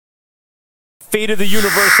fate of the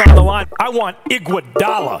universe on the line. I want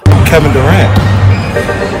Iguodala. Kevin Durant.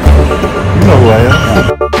 You know who I am.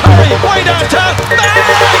 Hey, way downtown. Bang!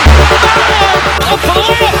 Up for the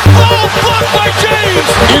layup. Oh, blocked by James.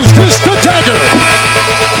 Is this the dagger?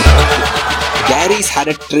 Gary's had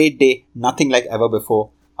a trade day nothing like ever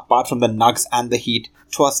before. Apart from the Nugs and the Heat,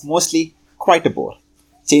 it was mostly quite a bore.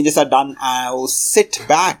 Changes are done. I'll sit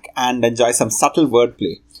back and enjoy some subtle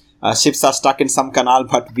wordplay. Ships are stuck in some canal,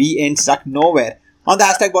 but we ain't stuck nowhere. On the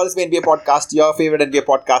hashtag Ballisby NBA podcast, your favorite NBA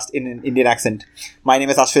podcast in an Indian accent. My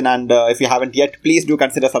name is Ashwin, and if you haven't yet, please do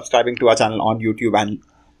consider subscribing to our channel on YouTube and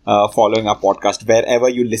following our podcast wherever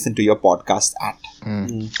you listen to your podcast at.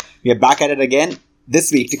 We are back at it again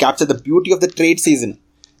this week to capture the beauty of the trade season,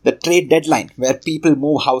 the trade deadline, where people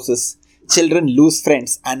move houses, children lose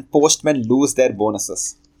friends, and postmen lose their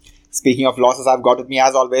bonuses. Speaking of losses, I've got with me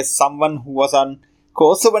as always someone who was on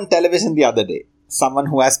Kosovan television the other day, someone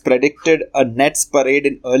who has predicted a Nets parade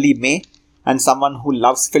in early May, and someone who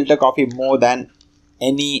loves filter coffee more than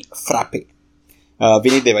any frappe.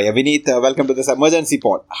 Vineet Devaya. Vineet, welcome to this emergency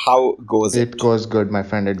pod. How goes it? It goes good, my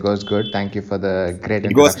friend. It goes good. Thank you for the great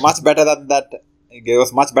introduction. It goes much better than that. It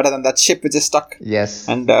was much better than that ship which is stuck. Yes.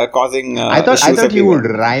 And causing I thought you would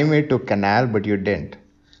rhyme it to canal, but you didn't.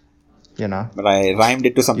 You know. But I rhymed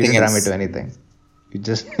it to something else. You didn't rhyme it to anything. You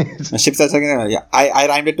just ships are stuck. Yeah, I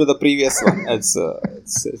rhymed it to the previous one. It's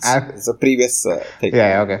a previous thing.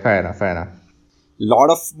 Yeah. Okay. Fair enough. Lot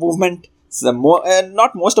of movement.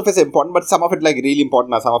 Not most of it is important, but some of it like really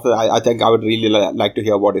important. Some of it I think I would really like to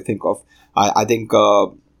hear what you think of. I think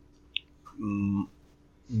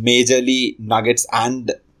majorly Nuggets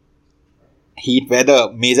and Heat were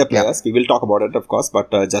the major players. Yeah. We will talk about it, of course, but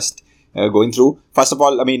just going through. First of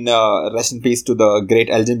all, I mean, rest in peace to the great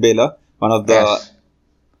Elgin Baylor, one of the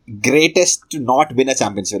greatest to not win a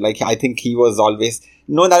championship. Like, I think he was always...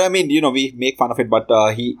 No, I mean, you know, we make fun of it, but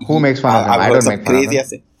Who makes fun of him? I don't make fun of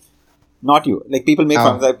him. Not you. Like, people make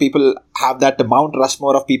fun of that. People have that Mount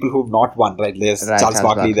Rushmore of people who've not won, right? There's Charles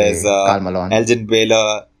Barkley, there's Elgin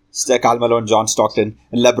Baylor, Karl Malone, John Stockton.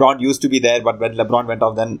 And LeBron used to be there, but when LeBron went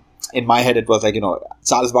off, then in my head it was like, you know,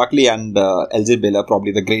 Charles Barkley and Elgin Baylor,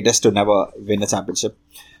 probably the greatest to never win a championship.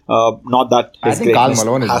 Not that his greatness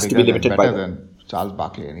has to be limited by than Charles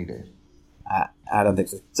Barkley any day. I don't think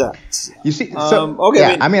so. You see,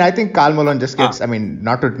 I mean, I think Karl Malone just gets. I mean,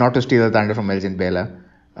 not to steal the thunder from Elgin Baylor.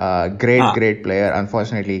 Great player.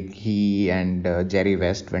 Unfortunately, he and Jerry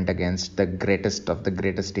West went against the greatest of the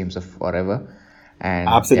greatest teams of forever, and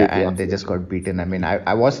absolutely. They just got beaten. I mean,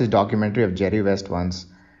 I watched this documentary of Jerry West once,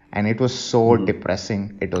 and it was so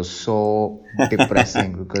depressing. It was so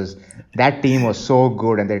depressing because that team was so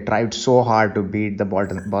good and they tried so hard to beat the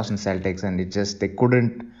Boston Celtics, and they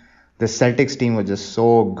couldn't. The Celtics team was just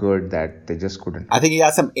so good that they just couldn't. I think he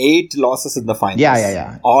has some 8 losses in the finals.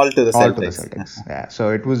 Yeah. All to the Celtics. Yeah. So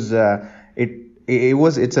it was.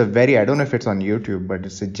 It's a very. I don't know if it's on YouTube, but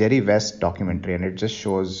it's a Jerry West documentary, and it just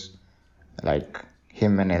shows like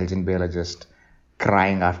him and Elgin Baylor just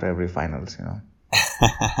crying after every finals. You know.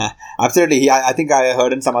 Absolutely. I think I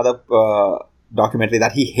heard in some other documentary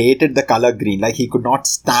that he hated the color green. Like, he could not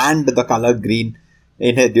stand the color green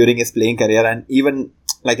during his playing career, and even.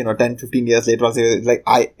 Like, you know, 10, 15 years later, like,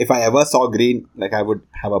 if I ever saw green, like, I would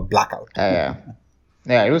have a blackout. Yeah,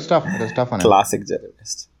 it was tough. It was tough on him. Classic Jerry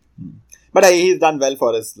West. But he's done well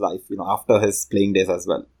for his life, you know, after his playing days as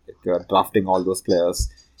well. Like, drafting all those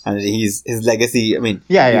players. And his legacy, I mean...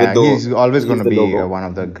 Yeah, he's always going to be one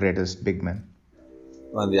of the greatest big men.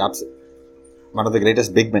 One of the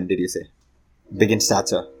greatest big men, did you say? Big in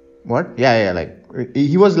stature. What? Yeah, like,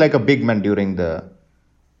 he was like a big man during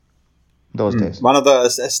those days. One of the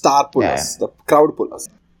star pullers, the crowd pullers.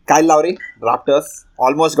 Kyle Lowry, Raptors,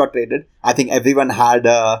 almost got traded. I think everyone had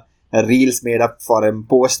reels made up for him,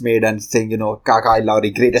 post made and saying, you know, Kyle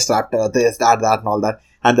Lowry, greatest Raptor, this, that, and all that.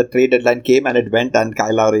 And the trade deadline came and it went, and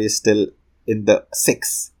Kyle Lowry is still in the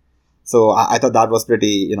 6. So I thought that was pretty,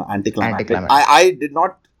 you know, anticlimactic. I did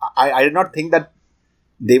not think that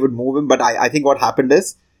they would move him, but I think what happened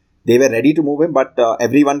is, they were ready to move him, but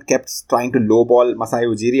everyone kept trying to lowball Masai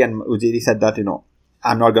Ujiri, and Ujiri said that, you know,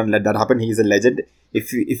 I'm not going to let that happen. He's a legend.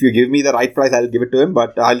 If you give me the right price, I'll give it to him,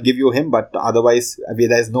 but I'll give you him. But otherwise,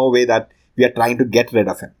 there's no way that we are trying to get rid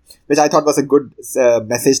of him, which I thought was a good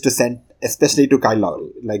message to send, especially to Kyle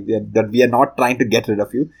Lowry, like that we are not trying to get rid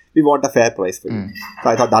of you. We want a fair price for you. So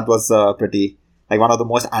I thought that was pretty, like, one of the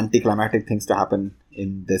most anticlimactic things to happen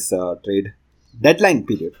in this trade deadline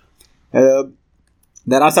period.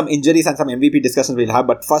 There are some injuries and some MVP discussions we'll have,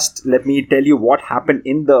 but first let me tell you what happened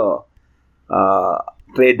in the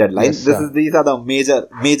trade deadline. These are the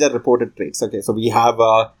major reported trades. Okay, so we have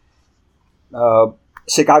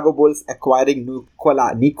Chicago Bulls acquiring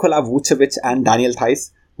Nikola Vucevic and Daniel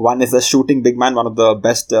Theis. One is a shooting big man, one of the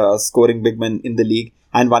best scoring big men in the league,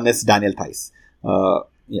 and one is Daniel Theis.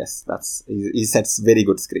 Yes, he sets very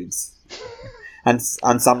good screens. And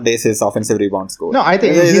on some days his offensive rebound score. No, I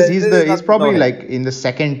think he's probably like in the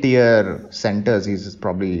second tier centers. He's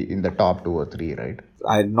probably in the top 2 or 3, right?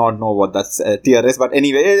 I do not know what that tier is, but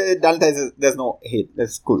anyway, there's no hate.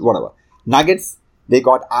 That's cool, whatever. Nuggets, they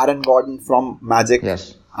got Aaron Gordon from Magic,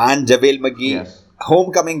 yes, and JaVale McGee. Yes.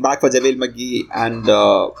 Homecoming back for JaVale McGee, and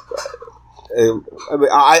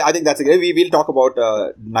I think that's a great. We will talk about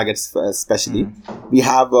Nuggets especially. We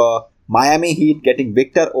have Miami Heat getting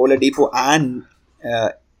Victor Oladipo and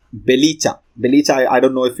Belicha. I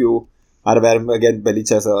don't know if you are aware. Again,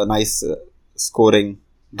 Belicha is a nice scoring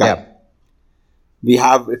guy. Yeah. We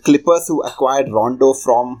have Clippers who acquired Rondo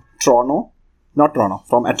from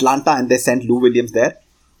from Atlanta, and they sent Lou Williams there.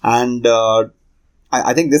 And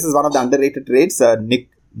I think this is one of the underrated trades.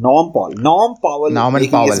 Norman Powell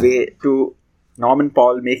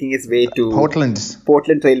making his way to Portland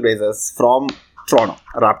Trailblazers from Toronto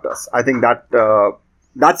Raptors. I think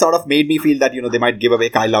that sort of made me feel that they might give away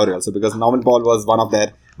Kyle Lowry also, because Norman Powell was one of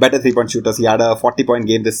their better 3-point shooters. He had a 40-point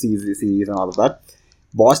game this season and all of that.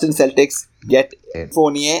 Boston Celtics get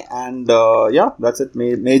Fournier, and that's it.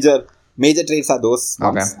 Major trades are those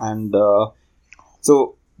ones. And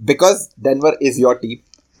so because Denver is your team,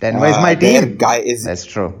 Denver is my team. Their guy is that's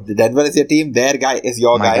true. Denver is your team. Their guy is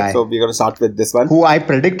your guy. So we're going to start with this one. Who I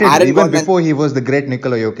predicted before he was the great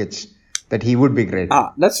Nikola Jokic that he would be great.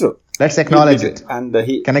 That's true. Let's acknowledge it. And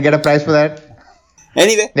can I get a prize for that?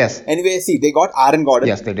 Anyway, see, they got Aaron Gordon.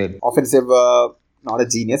 Yes, they did. Offensive, not a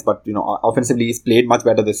genius, but offensively he's played much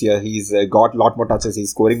better this year. He's got a lot more touches. He's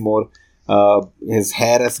scoring more. His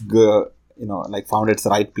hair has found its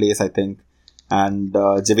right place, I think. And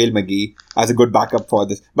JaVale McGee as a good backup for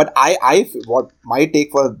this. But what my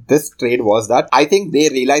take for this trade was that I think they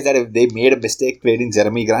realized that if they made a mistake trading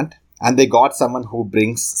Jeremy Grant, and they got someone who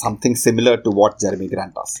brings something similar to what Jeremy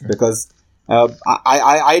Grant does. Okay. Because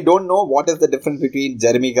I don't know what is the difference between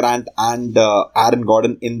Jeremy Grant and Aaron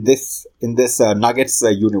Gordon in this Nuggets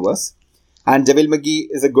universe. And JaVale McGee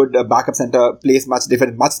is a good backup center, plays much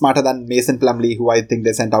different, much smarter than Mason Plumlee, who I think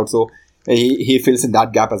they sent out. So he fills in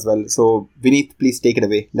that gap as well. So Vineet, please take it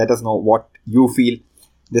away. Let us know what you feel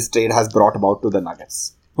this trade has brought about to the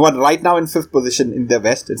Nuggets, who are right now in 5th position in the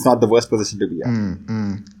West. It's not the worst position to be at.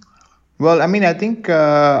 Well, I mean, I think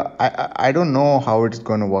I don't know how it's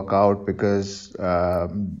going to work out, because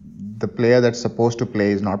the player that's supposed to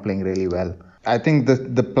play is not playing really well. I think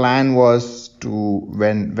the plan was to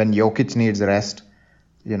when Jokic needs rest,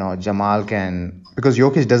 Jamal can, because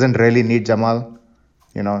Jokic doesn't really need Jamal.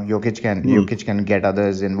 Jokic can get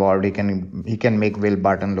others involved. He can make Will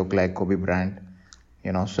Barton look like Kobe Bryant.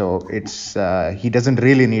 So it's he doesn't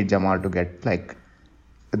really need Jamal to get like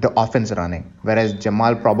the offense running, whereas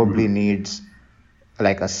Jamal probably needs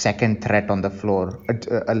like a second threat on the floor,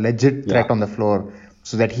 a legit threat on the floor,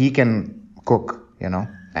 so that he can cook,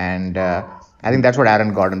 and I think that's what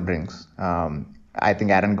Aaron Gordon brings. I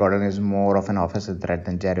think Aaron Gordon is more of an offensive threat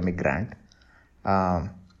than Jeremy Grant.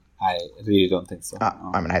 I really don't think so.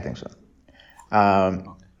 I think so.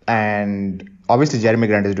 And obviously Jeremy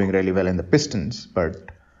Grant is doing really well in the Pistons, but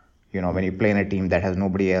when you play in a team that has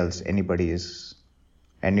nobody else,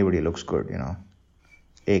 anybody looks good,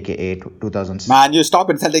 AKA 2006. Man, you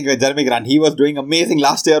stop insulting Jeremy Grant. He was doing amazing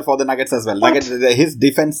last year for the Nuggets as well. Nuggets, his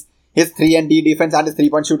defense, his 3-and-D defense and his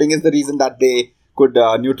 3-point shooting is the reason that they could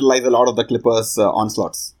neutralize a lot of the Clippers'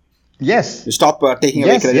 onslaughts. Yes. You stop taking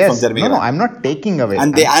away credit from Jeremy Grant. No, I'm not taking away.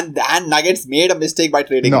 And Nuggets made a mistake by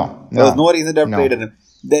trading him. There was no reason to have traded him.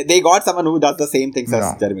 They got someone who does the same things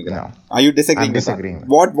as Jeremy Grant. No. Are you disagreeing? I'm disagreeing.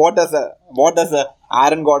 What does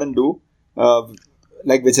Aaron Gordon do?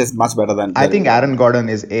 Which is much better than I think Aaron Gordon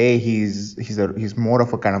is he's more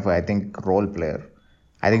of a kind of I think role player.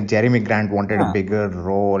 I think Jeremy Grant wanted a bigger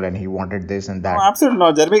role, and he wanted this and that. No, absolutely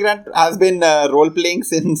not. Jeremy Grant has been role playing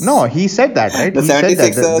since. No, he said that, right? The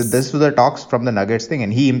 76ers. This was the talks from the Nuggets thing,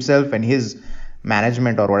 and he himself and his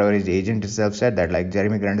management or whatever his agent himself said that like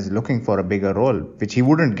Jeremy Grant is looking for a bigger role, which he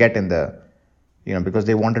wouldn't get in the, because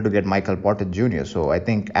they wanted to get Michael Porter Jr. So I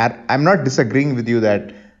think I'm not disagreeing with you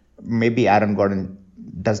that maybe Aaron Gordon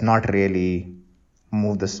does not really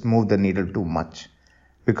move the needle too much,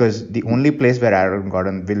 because the only place where Aaron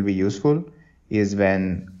Gordon will be useful is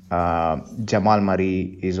when Jamal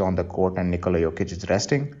Murray is on the court and Nikola Jokic is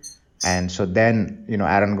resting, and so then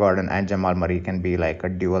Aaron Gordon and Jamal Murray can be like a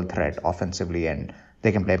dual threat offensively, and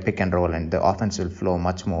they can play pick and roll, and the offense will flow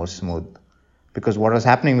much more smooth. Because what was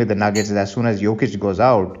happening with the Nuggets is as soon as Jokic goes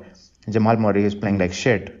out, Jamal Murray is playing like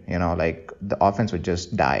shit, like the offense would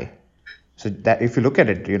just die. So that if you look at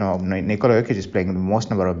it, Nikola Jokic is playing the most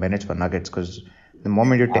number of minutes for Nuggets because the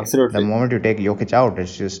moment you take Jokic out,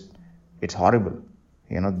 it's horrible.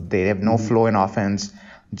 They have no flow in offense.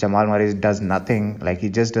 Jamal Murray does nothing. Like he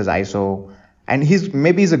just does ISO, and he's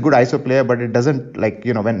a good ISO player, but it doesn't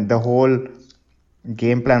when the whole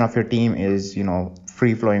game plan of your team is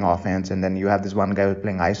free flowing offense, and then you have this one guy who's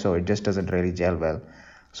playing ISO, it just doesn't really gel well.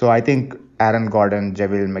 So I think Aaron Gordon,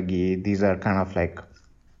 JaVale McGee, these are kind of like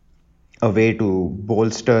a way to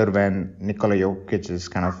bolster when Nikola Jokic is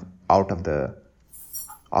kind of out of the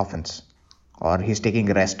offense, or he's taking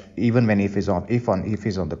rest even when if he's on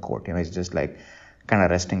the court. He's just like kind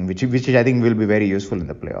of resting, which I think will be very useful in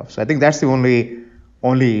the playoffs. So I think that's the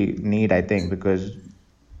only need, I think, because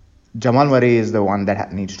Jamal Murray is the one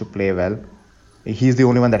that needs to play well. He's the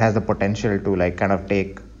only one that has the potential to like kind of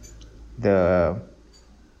take the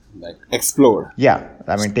explore. Yeah,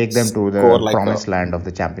 I mean take them to the promised land of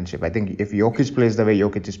the championship. I think if Jokic plays the way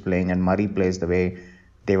Jokic is playing and Murray plays the way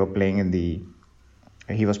he was playing in the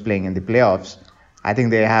playoffs, I think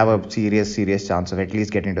they have a serious chance of at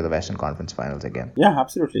least getting to the Western Conference Finals again. Yeah,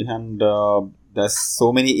 absolutely. And there's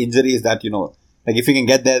so many injuries that like if you can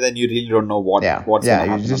get there, then you really don't know what's going to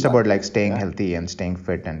happen. It's just about like staying healthy and staying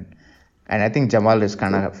fit, and I think Jamal is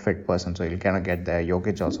kind of a fit person, so he'll kind of get there.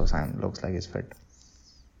 Jokic also looks like he's fit.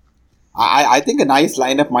 I think a nice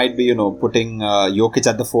lineup might be putting Jokic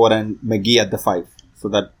at the 4 and McGee at the 5, so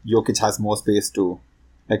that Jokic has more space to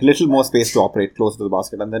little more space to operate close to the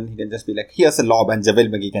basket, and then he can just be like, here's a lob, and JaVale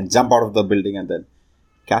McGee can jump out of the building and then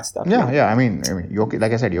catch that. Yeah. I mean, Jokic,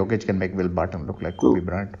 like I said, Jokic can make Will Barton look like Kobe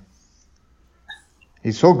Bryant.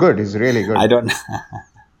 He's so good. He's really good. I don't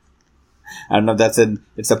know if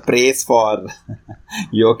it's a praise for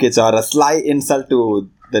Jokic or a sly insult to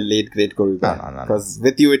the late great Kobe Bryant. No. Because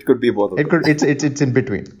with you, it could be both of them. It's in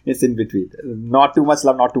between. It's in between. Not too much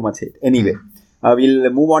love, not too much hate. Anyway, we'll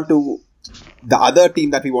move on to the other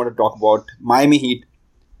team that we want to talk about, Miami Heat.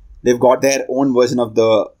 They've got their own version of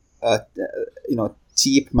the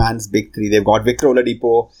cheap man's big three. They've got Victor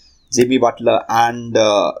Oladipo, Jimmy Butler, and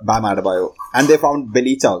Bam Adebayo, and they found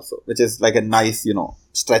Belicha also, which is like a nice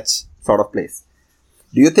stretch sort of place.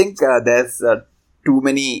 Do you think there's too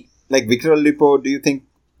many, like Victor Oladipo? Do you think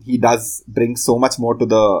he does bring so much more to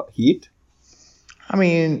the Heat? I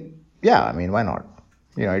mean, why not?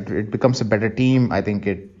 It becomes a better team. I think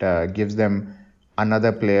it gives them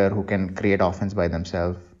another player who can create offense by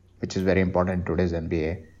themselves, which is very important in today's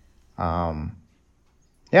NBA.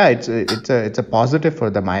 It's a positive for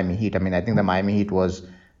the Miami Heat. I mean, I think the Miami Heat was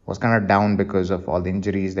kind of down because of all the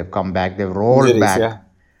injuries. They've come back. They've rolled back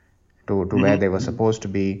to where they were supposed to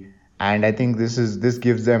be. And I think this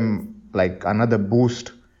gives them like another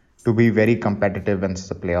boost to be very competitive once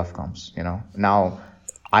the playoff comes. Now,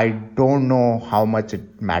 I don't know how much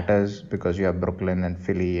it matters because you have Brooklyn and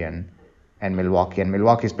Philly and Milwaukee. And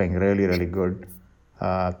Milwaukee is playing really, really good.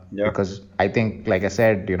 Because I think, like I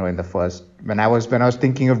said, in the first, when I was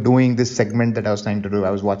thinking of doing this segment that I was trying to do, I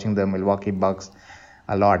was watching the Milwaukee Bucks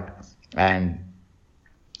a lot, and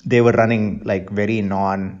they were running like very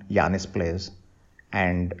non-Giannis plays,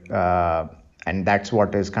 and that's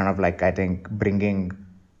what is kind of like, I think, bringing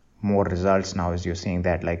more results now, as you're seeing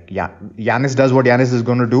that like Giannis does what Giannis is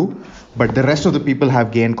going to do, but the rest of the people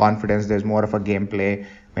have gained confidence. There's more of a gameplay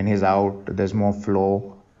when he's out. There's more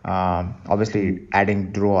flow. Obviously,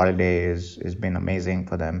 adding Drew Holiday has been amazing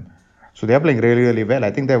for them. So they are playing really, really well.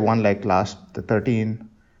 I think they won like the 13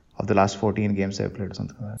 of the last 14 games they've played or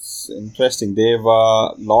something like that. It's interesting. They've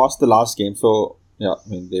lost the last game. So,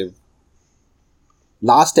 they've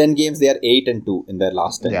last 10 games, they are 8-2 in their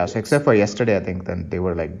last 10 games. So except for yesterday, I think then they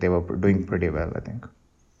were doing pretty well, I think.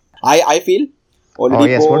 I feel Oladipo... Oh,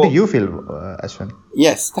 yes. What do you feel, Ashwin?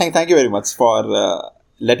 Yes. Thank you very much for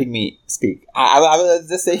letting me speak. I was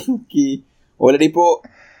just saying Oladipo,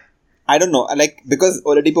 I don't know, like, because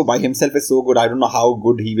Oladipo by himself is so good, I don't know how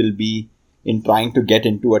good he will be in trying to get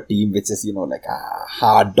into a team which is, like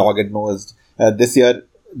hard, dogged-nosed. This year,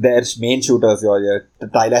 their main shooters,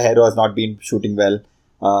 Tyler Hero has not been shooting well.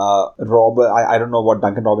 I don't know what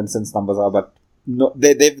Duncan Robinson's numbers are, but no,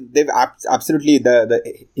 they've absolutely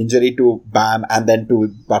the injury to Bam and then to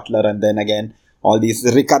Butler and then again all these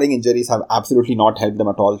recurring injuries have absolutely not helped them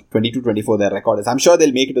at all. 22-24 their record is. I'm sure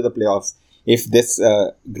they'll make it to the playoffs if this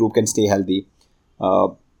group can stay healthy.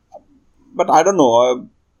 But I don't know.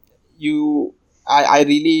 I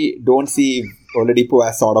really don't see Oladipo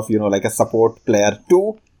as sort of like a support player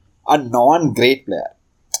to a non-great player.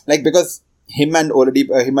 Like, because him and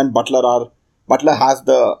Butler has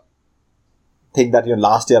the think that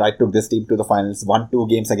last year I took this team to the finals, won 2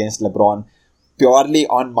 games against LeBron, purely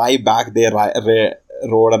on my back they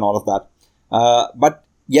rode and all of that. But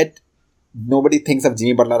yet nobody thinks of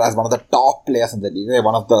Jimmy Butler as one of the top players in the league,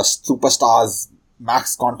 one of the superstars,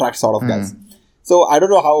 max contract sort of guys. So I don't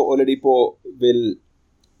know how Oladipo will.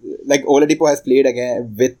 Like Oladipo has played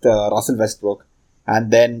again with Russell Westbrook, and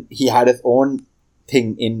then he had his own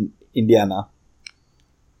thing in Indiana.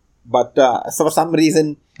 But so for some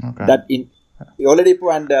reason, that in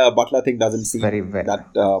Oladipo and Butler thing doesn't seem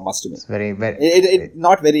that much to me. It's very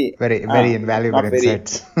not very invaluable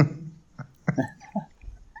insights.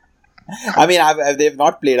 I mean, they've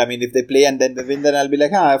not played. I mean, if they play and then they win, then I'll be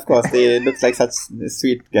like, of course, they look like such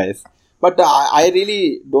sweet guys. But I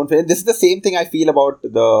really don't feel. This is the same thing I feel about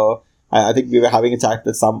I think we were having a chat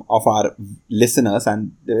with some of our listeners,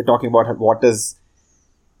 and they were talking about what is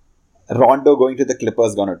Rondo going to the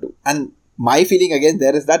Clippers gonna do. And my feeling again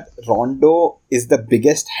there is that Rondo is the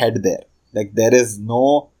biggest head there. Like there is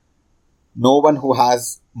no one who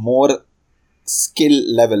has more skill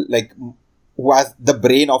level, like who has the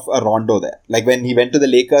brain of a Rondo there. Like when he went to the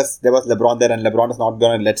Lakers, there was LeBron there, and LeBron is not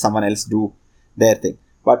gonna let someone else do their thing.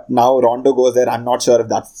 But now Rondo goes there. I'm not sure if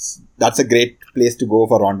that's a great place to go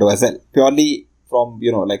for Rondo as well. Purely from,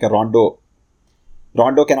 like a Rondo.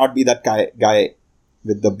 Rondo cannot be that guy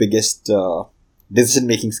with the biggest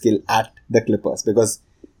decision-making skill at the Clippers, because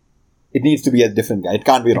it needs to be a different guy. It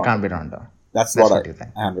can't be Rondo. It can't be Rondo. That's what you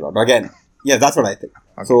think. Again, yeah, that's what I think.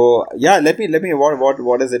 Okay. So yeah, let me.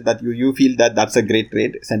 What is it that you feel that's a great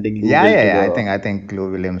trade, sending Lou Williams? I think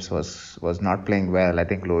Lou Williams was not playing well. I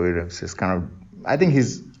think Lou Williams is kind of. I think he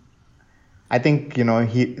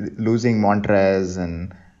losing Montrez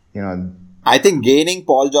and I think gaining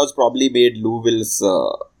Paul George probably made Lou Will's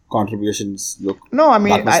contributions look. No, I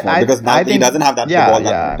mean because now he doesn't have that ball.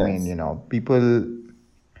 Yeah, I mean people.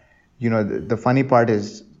 The funny part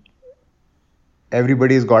is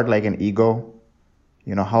everybody's got like an ego.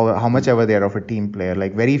 How much ever they're of a team player.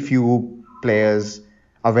 Like very few players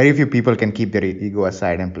or very few people can keep their ego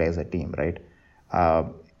aside and play as a team, right?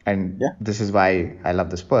 And this is why I love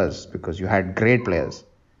the Spurs, because you had great players.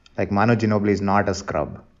 Like Manu Ginobili is not a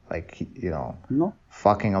scrub. Like,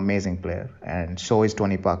 fucking amazing player. And so is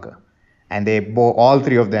Tony Parker. And they all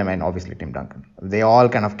three of them, and obviously Tim Duncan, they all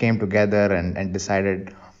kind of came together and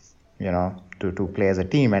decided, to play as a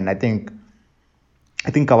team. And I think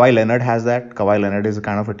Kawhi Leonard has that. Kawhi Leonard is a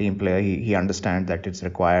kind of a team player. He understands that it's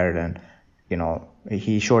required. And,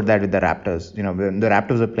 he showed that with the Raptors. When the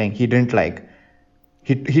Raptors were playing, he didn't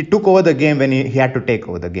He took over the game when he had to take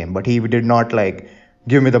over the game, but he did not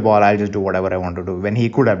give me the ball, I'll just do whatever I want to do, when he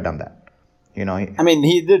could have done that. I mean,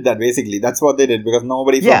 he did that basically. That's what they did, because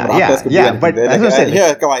nobody from Raptors could do anything. But as I said,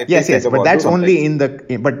 here, come on, yes, but that's only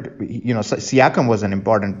but Siakam was an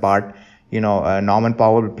important part. Norman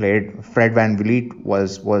Powell played. Fred VanVleet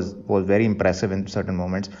was very impressive in certain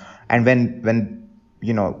moments. And when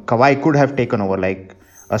Kawhi could have taken over, like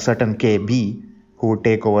a certain KB who would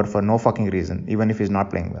take over for no fucking reason, even if he's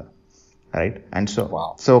not playing well, right? And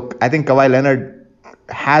so I think Kawhi Leonard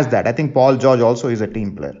has that. I think Paul George also is a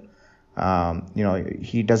team player.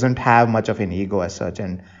 He doesn't have much of an ego as such,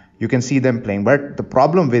 and you can see them playing. But the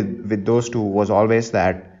problem with those two was always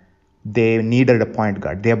that they needed a point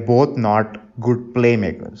guard. They are both not good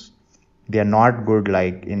playmakers. They are not good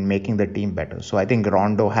in making the team better. So I think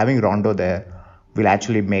having Rondo there will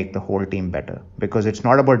actually make the whole team better, because it's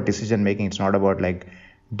not about decision making. It's not about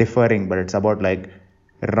deferring, but it's about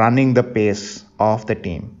running the pace of the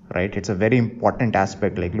team, right? It's a very important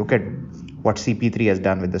aspect. Look at what CP3 has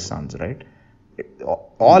done with the Suns, right?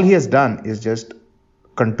 All he has done is just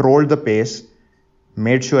control the pace,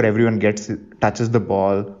 made sure everyone touches the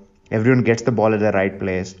ball, everyone gets the ball at the right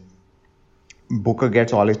place. Booker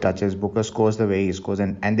gets all his touches. Booker scores the way he scores,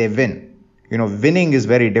 and they win. Winning is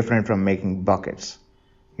very different from making buckets.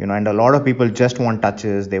 And a lot of people just want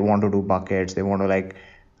touches. They want to do buckets. They want to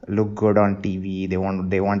look good on TV. They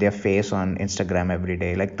want their face on Instagram every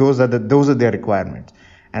day. Those are their requirements.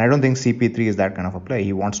 And I don't think CP3 is that kind of a player.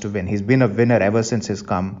 He wants to win. He's been a winner ever since he's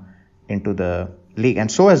come into the league.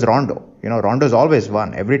 And so has Rondo. Rondo's always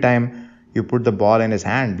won. Every time you put the ball in his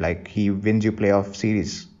hand, he wins you playoff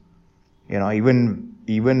series. Even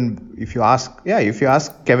if you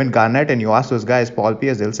ask Kevin Garnett and you ask those guys, Paul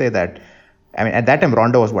Pierce, they'll say that. I mean, at that time,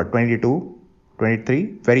 Rondo was 22, 23,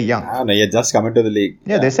 very young. I don't know, he had just come into the league.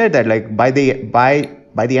 Yeah, they said that by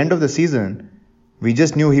the end of the season, we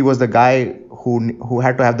just knew he was the guy who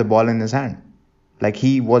had to have the ball in his hand.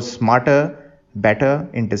 He was smarter, better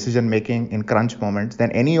in decision making in crunch moments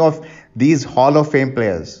than any of these Hall of Fame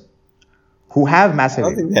players who have massive I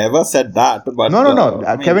don't think they ever said that. But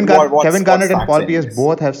no. Kevin Garnett and Paul Pierce this?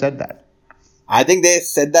 both have said that. I think they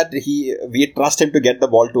said that we trust him to get the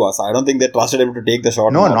ball to us. I don't think they trusted him to take the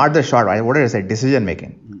shot. No, not the shot. What did I say? Decision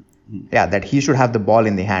making. Yeah, that he should have the ball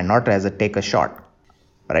in the hand, not as a take a shot.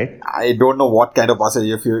 Right? I don't know what kind of passage.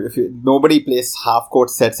 If you nobody plays half court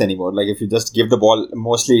sets anymore. Like if you just give the ball,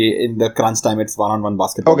 mostly in the crunch time, it's 1-on-1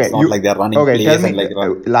 basketball. Okay, it's not like they're running plays. Tell me, and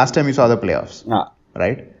like last time you saw the playoffs,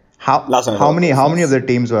 right? How many of the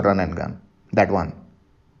teams were run and gun? That one.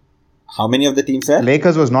 How many of the teams were?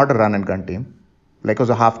 Lakers was not a run and gun team. Lakers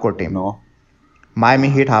was a half court team. No. Miami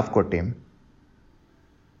Heat half court team.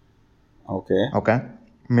 Okay.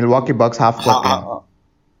 Milwaukee Bucks half court team.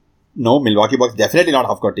 No, Milwaukee Bucks definitely not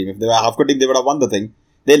half court team. If they were half court team, they would have won the thing.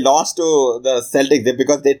 They lost to the Celtics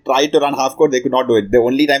because they tried to run half court. They could not do it. The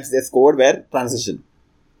only times they scored were transition.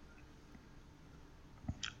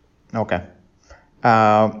 Okay.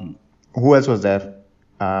 Who else was there?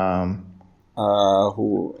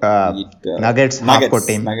 Nuggets half court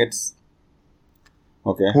team. Nuggets.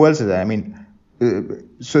 Okay. Who else is there? I mean,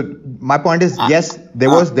 so my point is, yes, there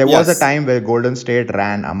was a time where Golden State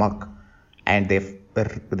ran amok, and they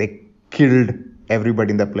killed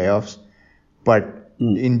everybody in the playoffs. But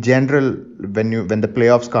in general, when the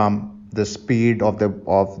playoffs come, the speed of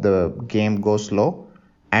the game goes slow,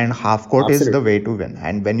 and half court is the way to win.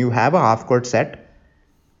 And when you have a half court set,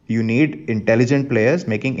 you need intelligent players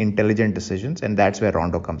making intelligent decisions, and that's where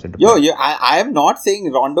Rondo comes into play. I am not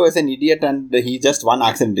saying Rondo is an idiot and he just won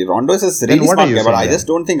accidentally. Rondo is a really smart guy, but I just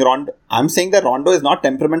don't think Rondo. I'm saying that Rondo is not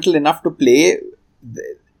temperamental enough to play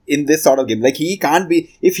in this sort of game. Like he can't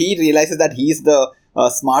be. If he realizes that he's the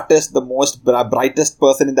smartest, the most brightest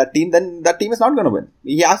person in that team, then that team is not going to win.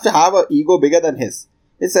 He has to have an ego bigger than his.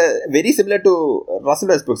 It's very similar to Russell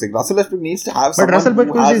Westbrook. Russell Westbrook needs to have. But Russell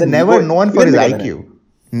Westbrook is never known for his IQ.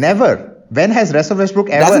 Never. When has Russell Westbrook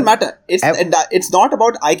ever? Doesn't matter. It's not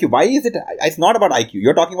about IQ. Why is it? It's not about IQ.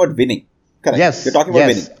 You're talking about winning. Correct. Yes. You're talking about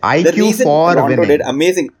winning. IQ for Rondo winning. did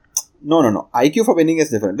amazing. No. IQ for winning is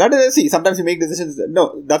different. That is, sometimes you make decisions.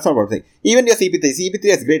 No, that's not what I'm saying. Even your CP3. CP3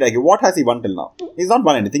 has great IQ. What has he won till now? He's not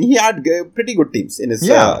won anything. He had pretty good teams in his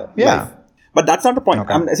life. But that's not the point.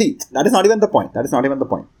 Okay. That is not even the point.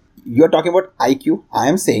 You're talking about IQ. I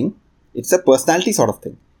am saying it's a personality sort of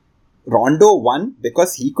thing. Rondo won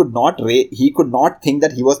because he could not think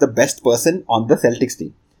that he was the best person on the Celtics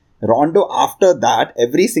team. Rondo, after that,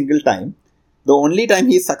 every single time, the only time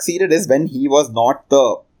he succeeded is when he was not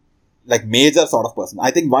the major sort of person. I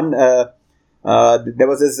think there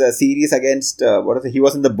was this series against he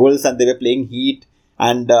was in the Bulls and they were playing Heat,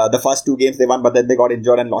 and the first 2 games they won, but then they got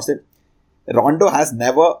injured and lost it. Rondo has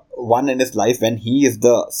never won in his life when he is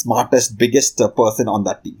the smartest, biggest person on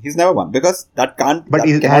that team. He's never won because that can't. But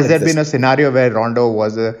has there been a scenario where Rondo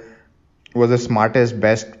was the smartest,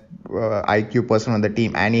 best IQ person on the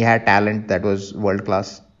team, and he had talent that was world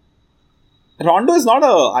class? Rondo is not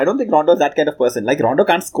I don't think Rondo is that kind of person. Like Rondo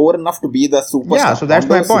can't score enough to be the superstar. Yeah, so that's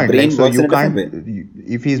Rondo's my point. brain So works you in a can't. different way.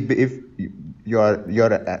 If you're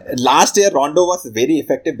last year Rondo was very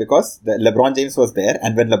effective because LeBron James was there,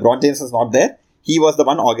 and when LeBron James was not there, he was the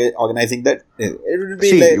one organizing that. It would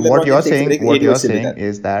be what you're saying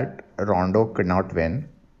is that Rondo could not win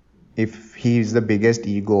if he's the biggest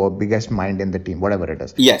ego or biggest mind in the team, whatever it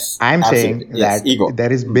is. Yes, I'm absolutely. saying that there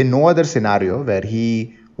has been no other scenario where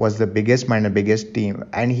he was the biggest mind and biggest team,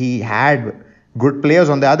 and he had good players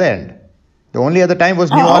on the other end. The only other time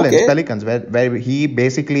was New Orleans Pelicans, where he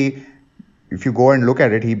basically, if you go and look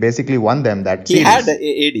at it, he basically won them that series. He had AD.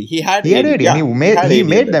 He had AD. Yeah. He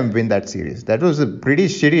made them win that series. That was a pretty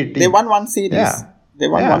shitty team. They won one series. Yeah. They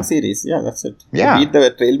won one series. Yeah, that's it. Yeah. They beat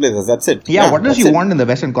the Trailblazers. That's it. Yeah, what does you want in the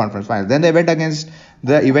Western Conference Finals? Then they went against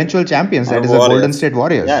the eventual champions, that is the Golden State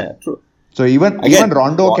Warriors. Yeah, true. So even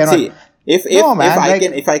Rondo cannot. See,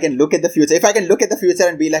 if I can look at the future,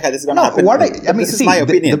 and be like, this is going to happen. This is my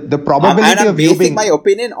opinion. The probability of you being my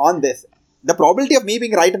opinion on this. The probability of me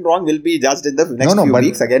being right and wrong will be judged in the next few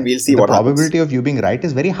weeks. Again, we'll see what happens. The probability of you being right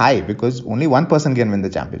is very high because only one person can win the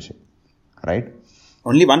championship, right?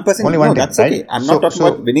 Only one person? Only one team, that's okay. I'm not talking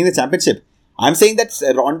about winning the championship. I'm saying that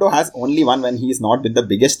Rondo has only won when he's not been the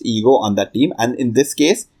biggest ego on that team. And in this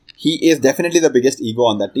case, he is definitely the biggest ego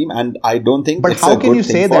on that team. And I don't think But how can you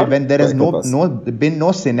say that when there has been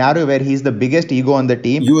no scenario where he's the biggest ego on the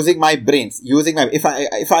team? Using my brains.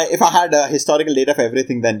 If I had historical data for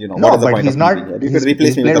everything, then, No, what is the but point he's of not. You could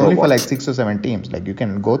replace me with a only robot. for like 6 or 7 teams. Like you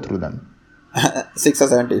can go through them. 6 or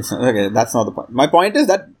 7 teams. Okay, that's not the point. My point is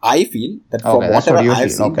that I feel that for whatever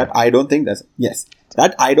I've seen, that I don't think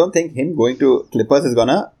that I don't think him going to Clippers is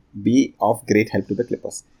gonna be of great help to the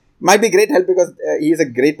Clippers. might be great help because he is a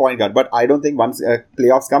great point guard. But I don't think once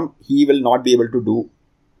playoffs come, he will not be able to do.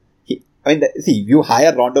 See, you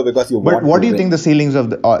hire Rondo because you want. But what do you think the ceilings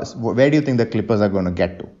of the? Where do you think the Clippers are going to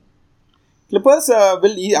get to? Clippers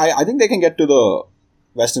will. I think they can get to the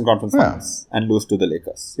Western Conference Finals and lose to the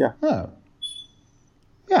Lakers. Yeah.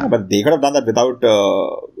 But they could have done that without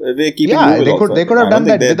keeping. Yeah, they could have done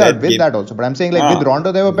that with that also. But I'm saying with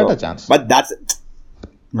Rondo, they have a better chance. But that's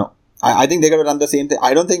no. I think they could have done the same thing.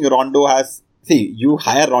 I don't think Rondo has. See, you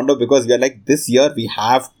hire Rondo because we are like, this year we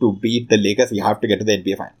have to beat the Lakers. We have to get to the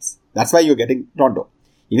NBA Finals. That's why you're getting Rondo.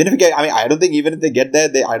 Even if I don't think even if they get there,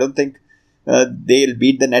 I don't think they'll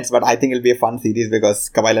beat the Nets. But I think it'll be a fun series because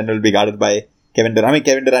Kawhi Leonard will be guarded by Kevin Durant.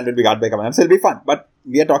 Kevin Durant will be guarded by Kawhi Leonard. So it'll be fun. But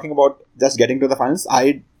we are talking about just getting to the finals.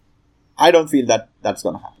 I don't feel that's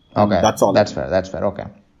going to happen. Okay, that's all. That's fair. Okay.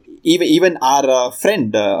 Even our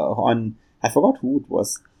friend on, I forgot who it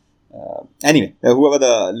was. Anyway, whoever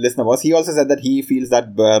the listener was, he also said that he feels that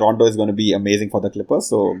Rondo is going to be amazing for the Clippers.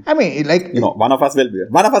 So I mean, one of us will be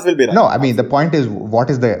right. No, I mean the point is, what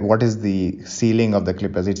is the ceiling of the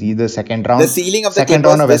Clippers? It's either second round, the ceiling of the second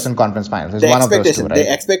Clippers, round of Western Conference Finals. It's one of those two,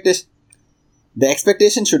 right? The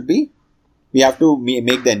expectation should be we have to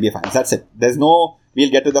make the NBA Finals. That's it. There's no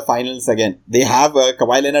we'll get to the finals again. They have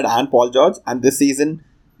Kawhi Leonard and Paul George, and this season.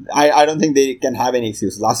 I don't think they can have any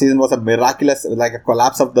excuse. Last season was a miraculous, like a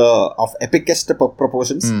collapse of epicest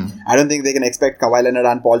proportions. I don't think they can expect Kawhi Leonard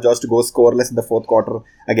and Paul George to go scoreless in the fourth quarter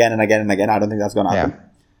again and again and again. I don't think that's going to happen.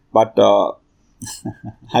 But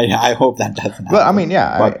I hope that doesn't happen. Well, I mean,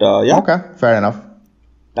 okay, fair enough.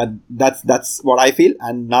 That's what I feel.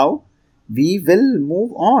 And now we will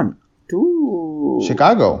move on to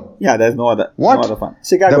Chicago. Yeah, there's no other fun.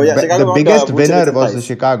 Chicago. The biggest winner was the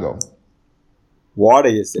Chicago. What are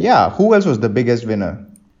you saying? Yeah, who else was the biggest winner?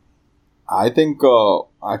 I think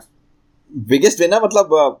biggest winner.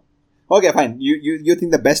 Okay, fine. You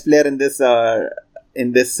think the best player in this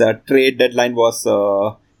trade deadline was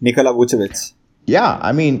Nikola Vucevic? Yeah,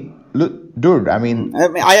 I mean, look, dude. I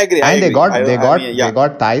agree. And they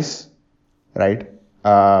got Theis, right?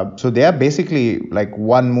 So they are basically like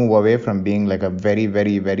one move away from being like a very,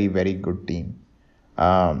 very, very, very good team.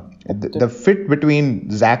 The fit between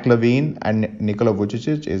Zach LaVine and Nikola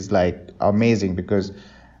Vucevic is like amazing because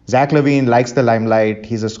Zach LaVine likes the limelight.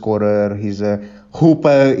 He's a scorer. He's a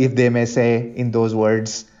hooper, if they may say in those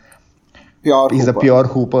words. He's a pure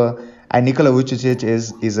hooper. And Nikola Vucevic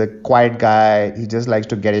is a quiet guy. He just likes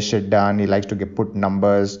to get his shit done. He likes to put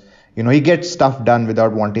numbers. He gets stuff done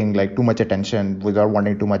without wanting like too much attention, without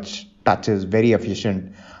wanting too much touches. Very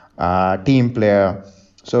efficient team player.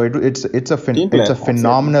 So it's a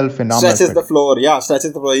phenomenal stretches fit. the floor.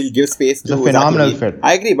 He'll give space. It's a phenomenal fit.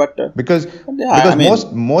 I agree, but because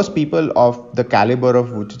most people of the caliber of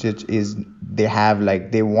Vucevic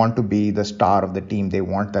they want to be the star of the team. They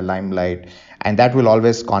want the limelight, and that will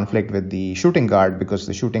always conflict with the shooting guard because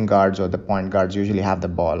the shooting guards or the point guards usually have the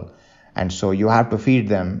ball, and so you have to feed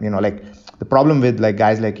them. Like the problem with like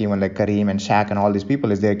guys like even like Kareem and Shaq and all these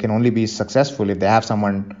people is they can only be successful if they have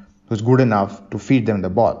someone who's good enough to feed them the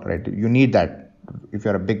ball, right? You need that if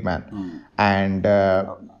you're a big man. And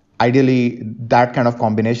ideally, that kind of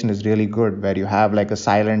combination is really good where you have like a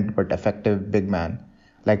silent but effective big man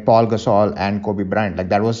like Paul Gasol and Kobe Bryant. Like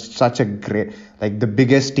that was such a great, like the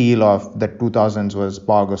biggest steal of the 2000s was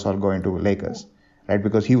Paul Gasol going to Lakers, right?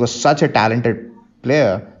 Because he was such a talented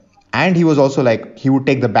player and he was also like, he would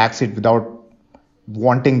take the backseat without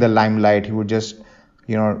wanting the limelight. He would just,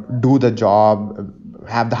 do the job,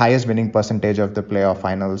 have the highest winning percentage of the playoff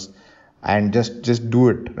finals and just do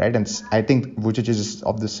it, right? And I think Vucevic is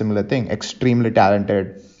of the similar thing, extremely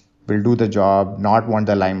talented, will do the job, not want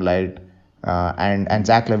the limelight. And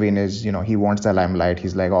Zach LaVine is, he wants the limelight.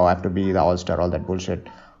 He's like, I have to be the all-star, all that bullshit.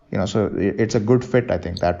 So it's a good fit, I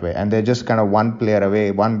think, that way. And they're just kind of one player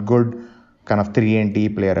away, one good kind of 3-and-D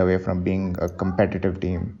player away from being a competitive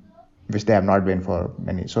team, which they have not been for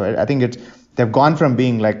many. So I think they've gone from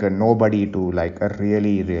being like a nobody to like a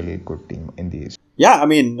really, really good team in these. Yeah, I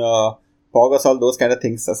mean, Paul Gasol, those kind of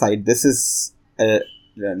things aside, this is a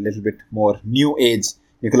little bit more new age.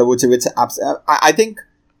 Nikola Vucevic, I think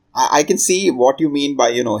I can see what you mean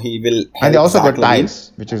by, he will help. And they also got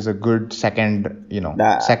Theis, which is a good second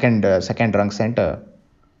rung center.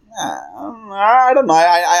 I don't know.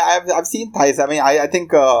 I've seen Theis. I mean, I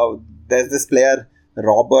think there's this player,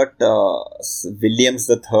 Robert Williams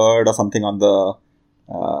III or something on the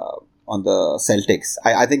Celtics.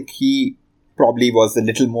 I think he probably was a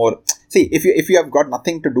little more. See, if you have got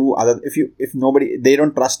nothing to do if nobody, they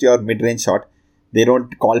don't trust your mid-range shot, they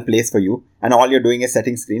don't call plays for you, and all you're doing is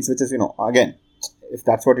setting screens, which is again, if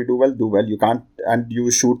that's what you do well, do well. You can't, and you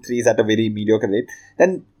shoot threes at a very mediocre rate,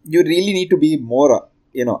 then you really need to be more,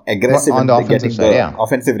 aggressive on the offensive side,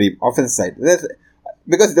 offensive side.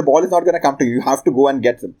 Because the ball is not going to come to you. You have to go and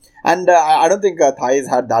get them. And I don't think Thais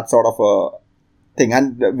had that sort of a thing.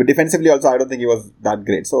 And defensively also, I don't think he was that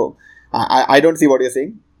great. So I don't see what you're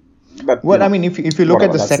saying. But, I mean, if you look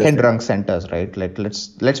at the second rung centers, right? Like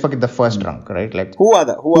let's forget the first rung, right? Like who's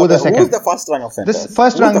the first rung of centers? The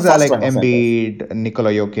first rungs are like Embiid, Nikola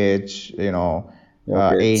Jokic,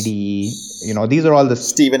 AD. These are all the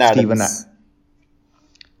Steven Adams.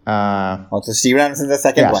 So Steven Adams is the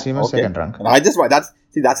second one. Steven's second rung.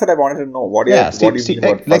 That's what I wanted to know. What do you mean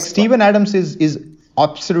about Steven Adams is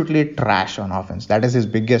absolutely trash on offense. That is his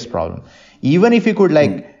biggest problem. Even if he could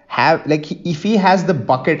if he has the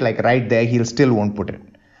bucket right there, he'll still won't put it.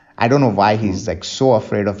 I don't know why he's so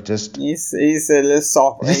afraid of just. He's a little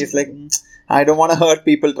soft. He's like, I don't want to hurt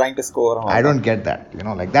people trying to score. I don't get that.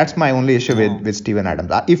 That's my only issue with Steven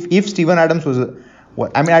Adams. If Steven Adams was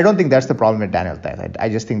I don't think that's the problem with Daniel Theis. I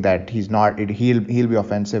just think that he's not. He'll be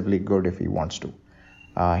offensively good if he wants to.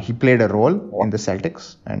 He played a role in the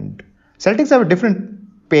Celtics, and Celtics have a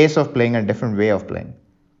different pace of playing and different way of playing.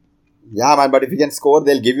 Yeah, man. But if he can score,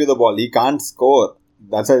 they'll give you the ball. He can't score.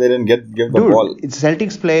 That's why they didn't give the ball.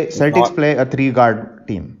 Celtics play a 3-guard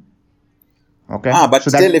team. Okay. But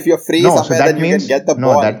still, if you're free somewhere, then you can get the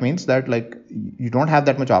ball. No, that means that you don't have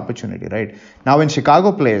that much opportunity, right? Now, when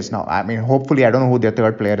Chicago plays, hopefully, I don't know who their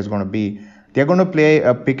third player is going to be. They're going to play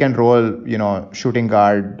a pick and roll, shooting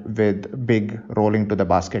guard with big rolling to the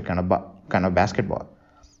basket kind of basketball.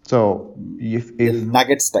 So if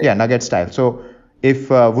Nugget style. Yeah, Nugget style. So if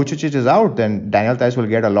Vucevic is out, then Daniel Theis will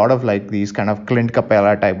get a lot of these kind of Clint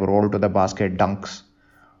Capella type roll to the basket dunks.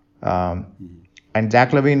 And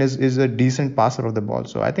Zach LaVine is a decent passer of the ball,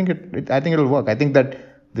 so I think it'll work. I think that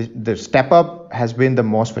the step up has been the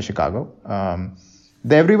most for Chicago.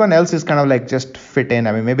 Everyone else is kind of just fit in.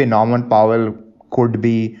 I mean, maybe Norman Powell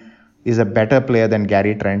is a better player than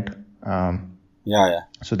Gary Trent.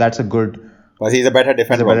 So that's a good. But he's a better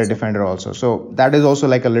defender. Also. So that is also a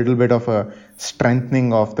little bit of a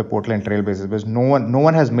strengthening of the Portland Trailblazers, because no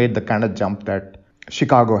one has made the kind of jump that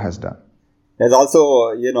Chicago has done. There's also,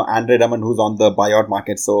 Andre Drummond, who's on the buyout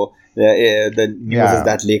market. So the news is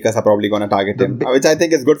that Lakers are probably going to target him, which I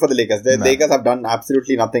think is good for the Lakers. The Lakers have done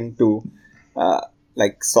absolutely nothing to,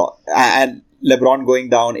 and LeBron going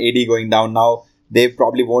down, AD going down. Now they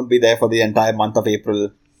probably won't be there for the entire month of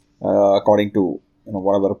April, according to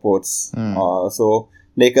whatever reports. So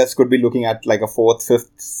Lakers could be looking at a 4th,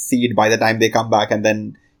 5th seed by the time they come back, and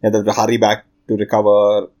then they have to hurry back to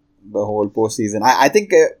recover the whole postseason. I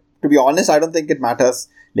think. To be honest, I don't think it matters.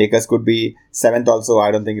 Lakers could be 7th also.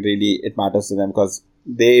 I don't think really it matters to them, because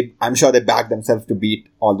I'm sure they back themselves to beat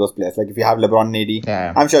all those players. If you have LeBron and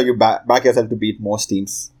AD, I'm sure you back yourself to beat most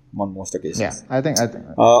teams on most occasions. Yeah, I think.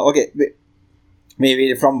 Okay,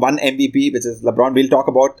 maybe from one MVP, which is LeBron, we'll talk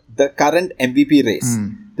about the current MVP race.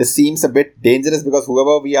 This seems a bit dangerous because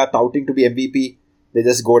whoever we are touting to be MVP, they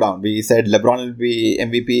just go down. We said LeBron will be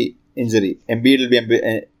MVP, injury. Embiid will be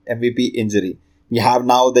MVP, injury. We have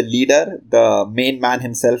now the leader, the main man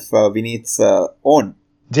himself, Vinny's own.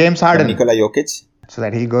 James Harden. Nikola Jokic. So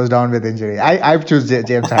that he goes down with injury. I choose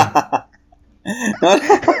James Harden.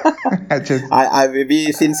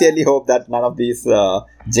 We sincerely hope that none of these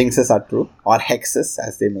jinxes are true, or hexes,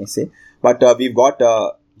 as they may say. But we've got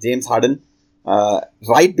James Harden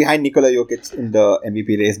right behind Nikola Jokic in the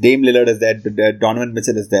MVP race. Dame Lillard is there. Donovan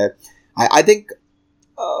Mitchell is there. I think...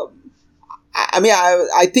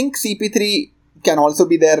 I think CP3 can also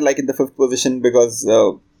be there in the 5th position, because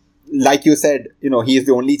like you said, he is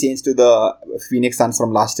the only change to the Phoenix Suns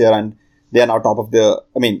from last year, and they are now top of the,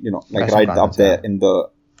 right up there in the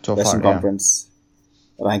Western Conference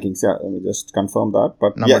rankings. Yeah, let me just confirm that.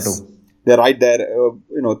 But Number 2. They're right there,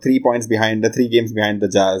 3 points behind, 3 games behind the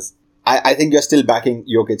Jazz. I think you're still backing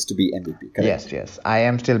Jokic to be MVP, correct? Yes. I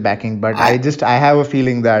am still backing, but I have a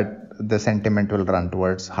feeling that the sentiment will run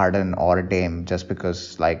towards Harden or Dame, just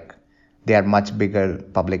because they are much bigger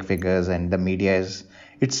public figures, and the media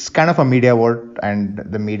it's kind of a media vote, and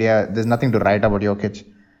the media, there's nothing to write about Jokic,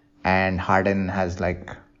 and Harden has anyway,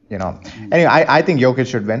 I think Jokic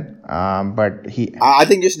should win, but I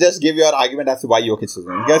think you should just give your argument as to why Jokic should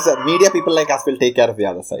win, because media people like us will take care of the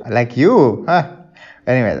other side. Like you,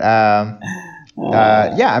 anyway,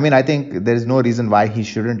 I think there is no reason why he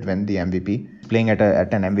shouldn't win the MVP. Playing at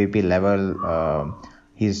an MVP level,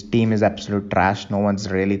 his team is absolute trash. No one's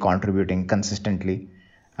really contributing consistently.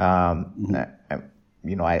 I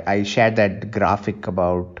shared that graphic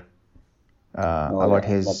about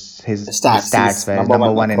his stats, where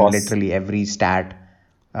number one in literally every stat.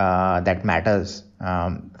 that matters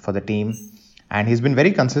for the team. And he's been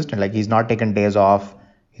very consistent. Like, he's not taken days off.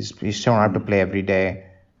 He's shown up to play every day.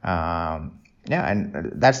 And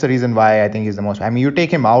that's the reason why I think he's the most. I mean, you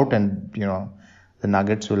take him out, and the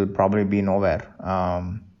Nuggets will probably be nowhere.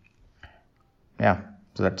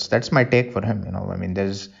 So that's my take for him. I mean, there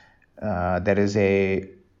is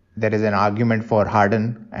an argument for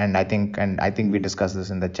Harden, and I think we discussed this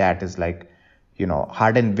in the chat. Is like,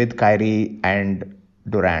 Harden with Kyrie and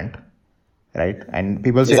Durant, right? And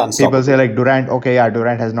people say like Durant. Okay, yeah,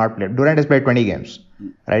 Durant has not played. Durant has played 20 games,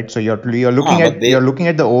 right? So you're looking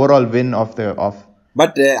at the overall win of.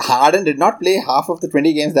 But Harden did not play half of the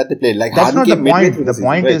 20 games that they played. Like, that's Harden not the point. The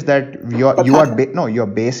point is that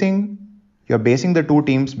you're basing the two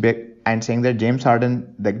teams and saying that James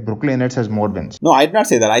Harden, like Brooklyn Nets, has more wins. No, I did not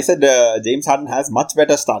say that. I said James Harden has much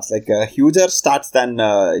better stats, like huger stats than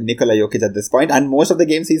Nikola Jokic at this point. And most of the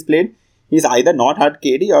games he's played, he's either not had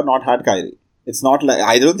KD or not had Kyrie. It's not like,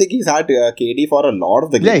 I don't think he's had KD for a lot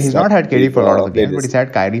of the games. Yeah, he's not had KD for a lot of the games, but he's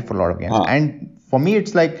had Kyrie for a lot of games. And for me,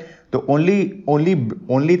 it's like the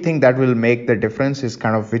only thing that will make the difference is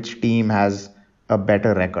kind of which team has a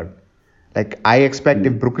better record. Like, I expect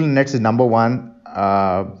if Brooklyn Nets is number one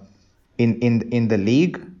in the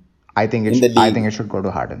league, I think it should go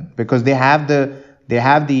to Harden, because they have the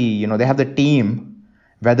team.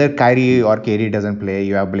 Whether Kyrie or KD doesn't play,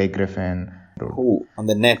 you have Blake Griffin. Who on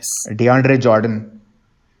the Nets? DeAndre Jordan.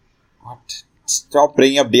 What? Stop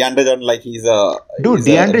bringing up DeAndre Jordan like he's a... Dude,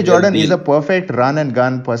 DeAndre Jordan is a perfect run and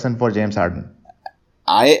gun person for James Harden.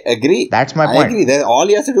 I agree. That's my point. I agree. All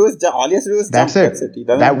he has to do is jump. That's it.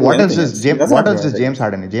 What else does James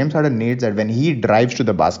Harden need? James Harden needs that when he drives to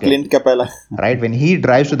the basket. Clint Capella. Right? When he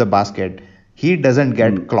drives to the basket, he doesn't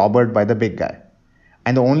get clobbered by the big guy.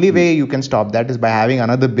 And the only way you can stop that is by having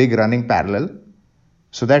another big running parallel.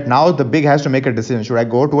 So that now the big has to make a decision. Should I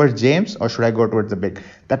go towards James or should I go towards the big?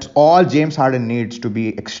 That's all James Harden needs to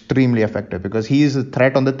be extremely effective, because he is a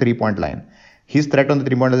threat on the 3-point line. His threat on the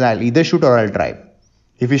 3-point line, I'll either shoot or I'll drive.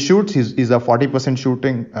 If he shoots, he's a 40%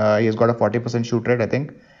 shooting. He has got a 40% shoot rate, I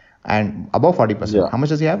think. And above 40%. Yeah. How much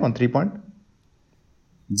does he have on 3-point?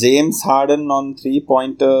 James Harden on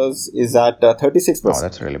 3-pointers is at 36%. Oh,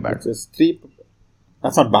 that's really bad.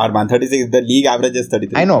 That's not bad, man. 36. The league average is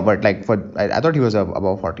 33. I know, but like I thought he was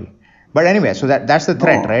above 40. But anyway, so that's the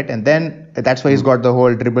threat, right? And then that's why he's got the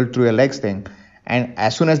whole dribble through your legs thing. And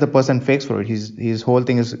as soon as the person fakes for it, his whole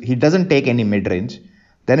thing is he doesn't take any mid-range.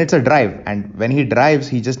 Then it's a drive. And when he drives,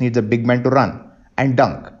 he just needs a big man to run and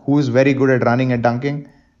dunk. Who is very good at running and dunking?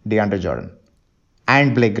 DeAndre Jordan.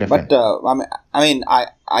 And Blake Griffin. But,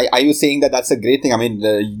 are you saying that that's a great thing? I mean,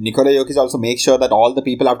 Nikola Jokic also makes sure that all the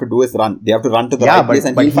people have to do is run. They have to run to the right place.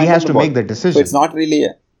 But he has to make the decision. So it's not really...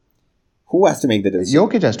 Who has to make the decision?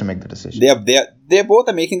 Jokic has to make the decision. They both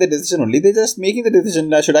are making the decision only. They're just making the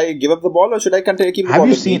decision. Should I give up the ball or should I continue keep the ball?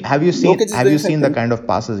 Have you seen the kind of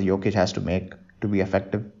passes Jokic has to make to be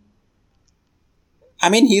effective? I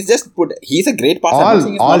mean, he's a great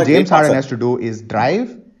passer. All James Harden has to do is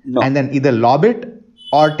drive and then either lob it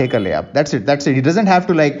or take a layup. That's it. He doesn't have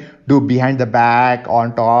to do behind the back,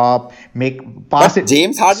 on top, pass it.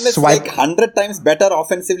 James Harden is 100 times better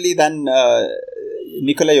offensively than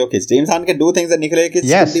Nikola Jokic. James Harden can do things that Nikola Jokic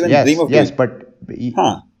couldn't even dream of doing. Yes, but...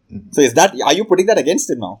 So are you putting that against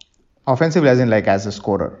him now? Offensively, as in as a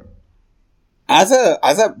scorer. As a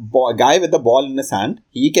guy with the ball in his hand,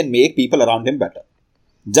 he can make people around him better.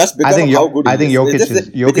 Just because of how good he is. I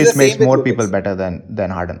think Jokic makes more people better than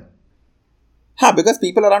Harden. Because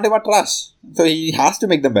people around him are trash. So he has to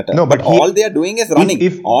make them better. No, but all they are doing is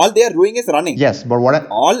running. All they are doing is running. Yes, but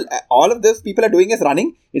all of those people are doing is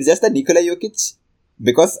running. It's just that Nikola Jokic,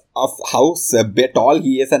 because of how tall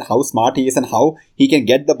he is and how smart he is and how he can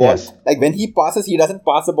get the ball. Yes. Like when he passes, he doesn't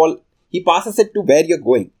pass the ball. He passes it to where you're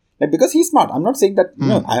going. Because he's smart. I'm not saying that,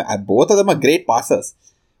 both of them are great passers.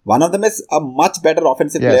 One of them is a much better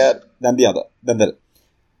offensive player than the other.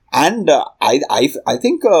 And I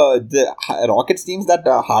think the Rockets teams that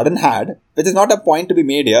Harden had, which is not a point to be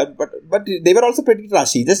made here, but they were also pretty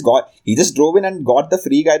trash. He just drove in and got the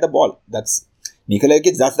free guy the ball. That's Nikola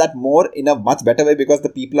Jokic does that more in a much better way because the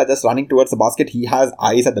people are just running towards the basket. He has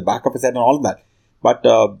eyes at the back of his head and all that. But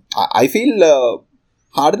I feel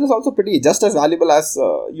Harden is also just as valuable as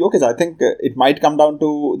Jokic. I think it might come down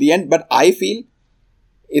to the end, but I feel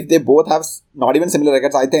if they both have not even similar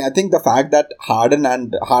records, I think the fact that Harden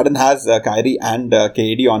has Kyrie and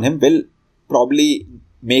KD on him will probably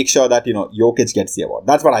make sure that Jokic gets the award.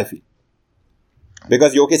 That's what I feel.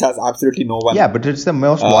 Because Jokic has absolutely no one. Yeah, but it's the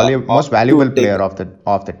most valuable player of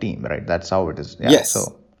the team, right? That's how it is. Yeah, yes,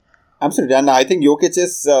 absolutely. And I think Jokic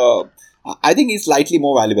is. I think he's slightly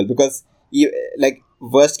more valuable because, like,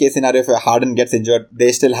 worst case scenario, if Harden gets injured,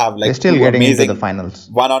 they still have like they're still getting into the finals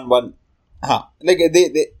one-on-one. But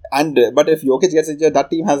if Jokic gets injured, that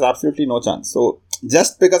team has absolutely no chance. So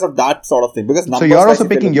just because of that sort of thing, because so you're also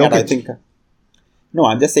picking Jokic. I think no,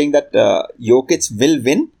 I'm just saying that Jokic will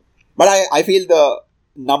win, but I feel the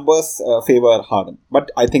numbers favor Harden, but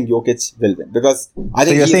I think Jokic will win because I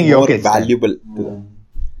think he's more Jokic, valuable.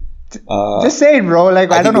 Just say it, bro.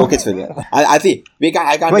 Like I don't know. Jokic will win. I think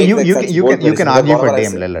I can't. Well, you can argue for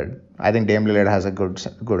Dame Lillard. I think Dame Lillard has a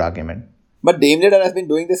good argument. But Dame Lillard has been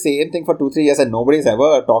doing the same thing for 2-3 years and nobody's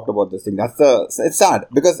ever talked about this thing. It's sad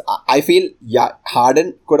because I feel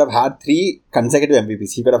Harden could have had 3 consecutive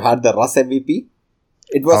MVPs. He could have had the Russ MVP.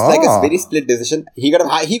 It was like a very split decision. He could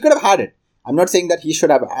have had it. I'm not saying that he should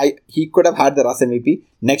have. He could have had the Russ MVP.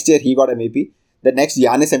 Next year he got MVP. The next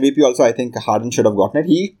Giannis MVP also I think Harden should have gotten it.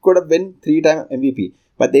 He could have been 3-time MVP.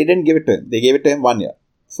 But they didn't give it to him. They gave it to him 1 year.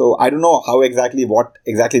 So I don't know what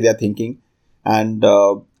exactly they are thinking. And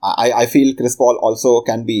I feel Chris Paul also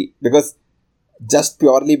can be, because just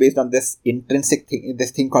purely based on this intrinsic thing, this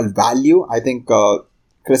thing called value, I think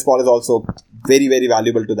Chris Paul is also very, very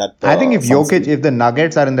valuable to that. I think if the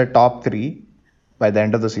Nuggets are in the top 3 by the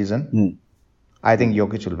end of the season, I think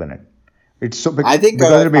Jokic will win it. It's so because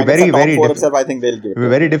it'll be very, very difficult. I think they'll give it. It'll be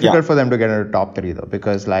very difficult for them to get into the top 3 though,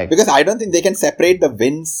 because I don't think they can separate the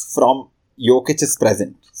wins from Jokic's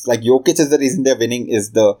present. It's like Jokic is the reason they're winning.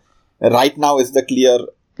 Right now is the clear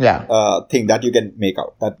thing that you can make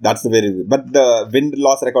out. That's the very. But the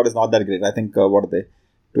win-loss record is not that great. I think what are they?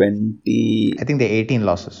 20. I think they're 18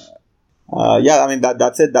 losses. I mean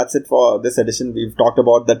that's it. That's it for this edition. We've talked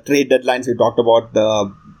about the trade deadlines. We talked about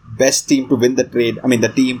the best team to win the trade. I mean the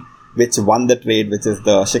team which won the trade, which is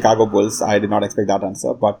the Chicago Bulls. I did not expect that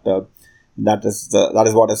answer, but that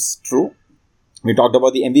is what is true. We talked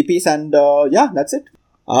about the MVPs, and that's it.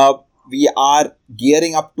 We are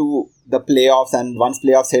gearing up to the playoffs, and once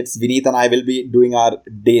playoffs hits, Vineet and I will be doing our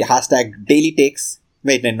hashtag daily takes.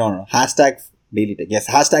 Wait, no. Hashtag daily take. Yes,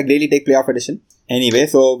 hashtag daily take playoff edition. Anyway,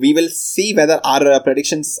 so we will see whether all our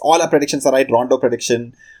predictions are right. Rondo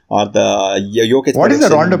prediction or the Jokic What prediction. Is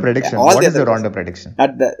the Rondo prediction? What is the Rondo prediction?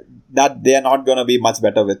 That they are not going to be much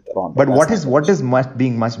better with Rondo. But what does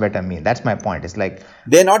being much better mean? That's my point. It's like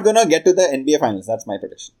they're not going to get to the NBA finals. That's my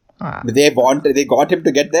prediction. They got him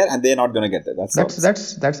to get there, and they're not going to get there.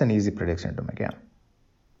 That's an easy prediction to make. Yeah.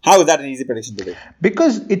 How is that an easy prediction to make?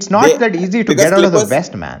 Because it's not that easy to get out of the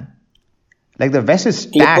West, man. Like the West is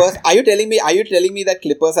stacked. Clippers. Are you telling me that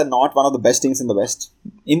Clippers are not one of the best teams in the West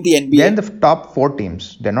in the NBA? They're in the top 4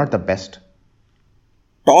 teams. They're not the best.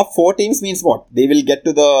 Top 4 teams means what? They will get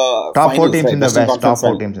to the top finals, 4 teams in the West. Top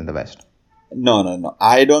 4 teams in the West. No.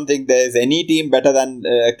 I don't think there's any team better than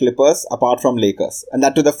Clippers apart from Lakers, and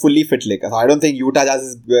that to the fully fit Lakers. I don't think Utah Jazz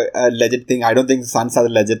is a legit thing. I don't think Suns are a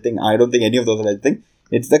legit thing. I don't think any of those are a legit thing.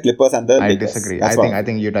 It's the Clippers and the Lakers. I disagree. I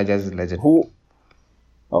think Utah Jazz is legit. Who?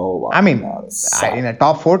 Oh, wow. I mean, in a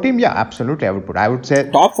top 4 team, yeah, absolutely. I would say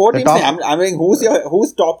top 4 teams. I mean,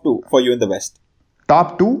 who's top 2 for you in the West?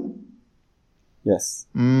 Top 2? Yes.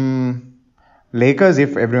 Lakers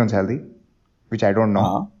if everyone's healthy, which I don't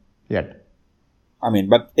know yet. I mean,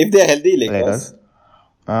 but if they're healthy, Lakers.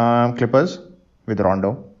 Clippers with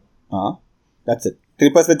Rondo. That's it.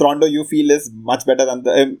 Clippers with Rondo, you feel is much better than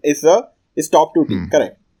the is top 2 team.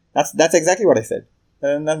 Correct. That's exactly what I said.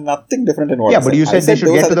 And nothing different in what I said. But you said they should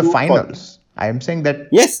get to the finals. I am saying that.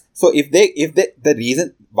 Yes. So if they the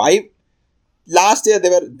reason why last year they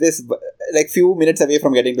were this like few minutes away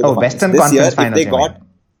from getting to the finals. Western this Conference year, finals. If they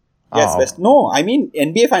got no, I mean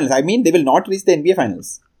NBA finals. I mean they will not reach the NBA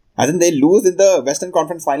finals. As in they lose in the Western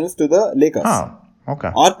Conference finals to the Lakers.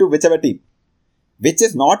 Okay. Or to whichever team. Which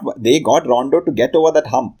is not, they got Rondo to get over that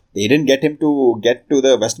hump. They didn't get him to get to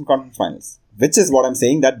the Western Conference finals. Which is what I'm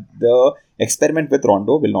saying, that the experiment with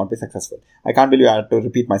Rondo will not be successful. I can't believe I had to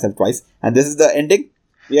repeat myself twice. And this is the ending.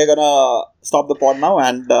 We are gonna stop the pod now,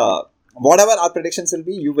 and whatever our predictions will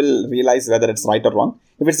be, you will realize whether it's right or wrong.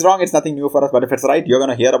 If it's wrong, it's nothing new for us. But if it's right, you're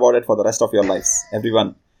gonna hear about it for the rest of your lives.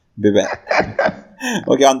 Everyone, beware.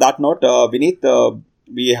 Okay, on that note, Vineet, do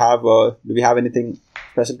we have anything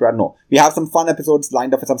special to add? No. We have some fun episodes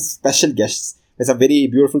lined up with some special guests. There's some very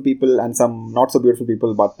beautiful people and some not so beautiful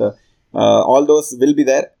people, but all those will be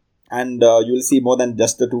there. And you will see more than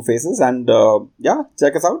just the 2 faces. And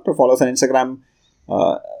check us out. Follow us on Instagram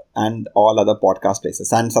and all other podcast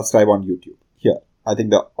places. And subscribe on YouTube. Here. I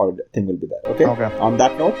think the thing will be there. Okay? On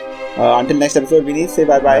that note, until next episode, Vineet, say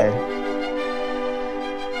bye-bye. Bye.